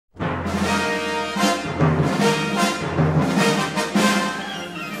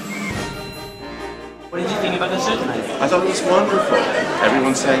feeling about this evening? I thought it was wonderful.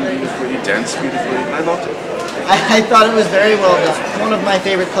 Everyone sang beautifully, danced beautifully. I loved it. I thought it was very well done. One of my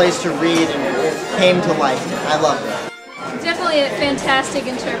favorite plays to read, and it came to life. I loved it. Definitely a fantastic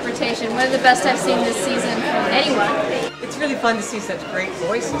interpretation. One of the best I've seen this season from anyone. It's really fun to see such great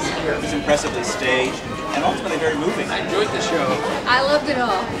voices here. It was impressively staged and ultimately very moving. I enjoyed the show. I loved it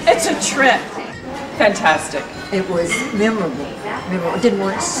all. It's a trip. Fantastic. It was memorable. It didn't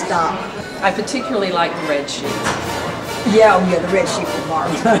want to stop. I particularly like the red sheet. Yeah, the red sheep was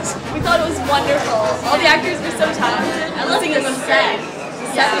marvelous. We thought it was wonderful. All the actors were so talented. I love the set. The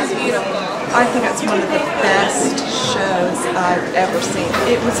set was beautiful. I think it's one of the best shows I've ever seen.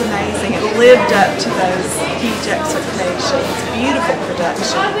 It was amazing. It lived up to those huge expectations. Beautiful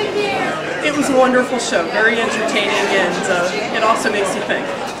production. It was a wonderful show, very entertaining, and it also makes you think.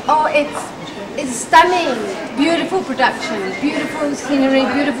 Oh, it's stunning. Beautiful production, beautiful scenery,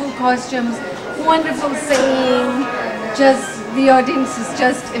 beautiful costumes, wonderful singing. Just the audience is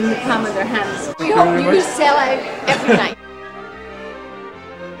just in the palm of their hands. We hope you sell out every night.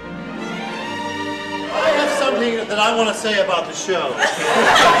 I have something that I want to say about the show.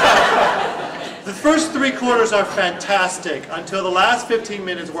 The first 3 quarters are fantastic until the last 15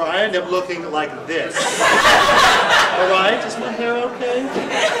 minutes where I end up looking like this. All right? Is my hair okay?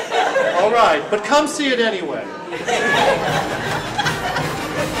 All right, but come see it anyway.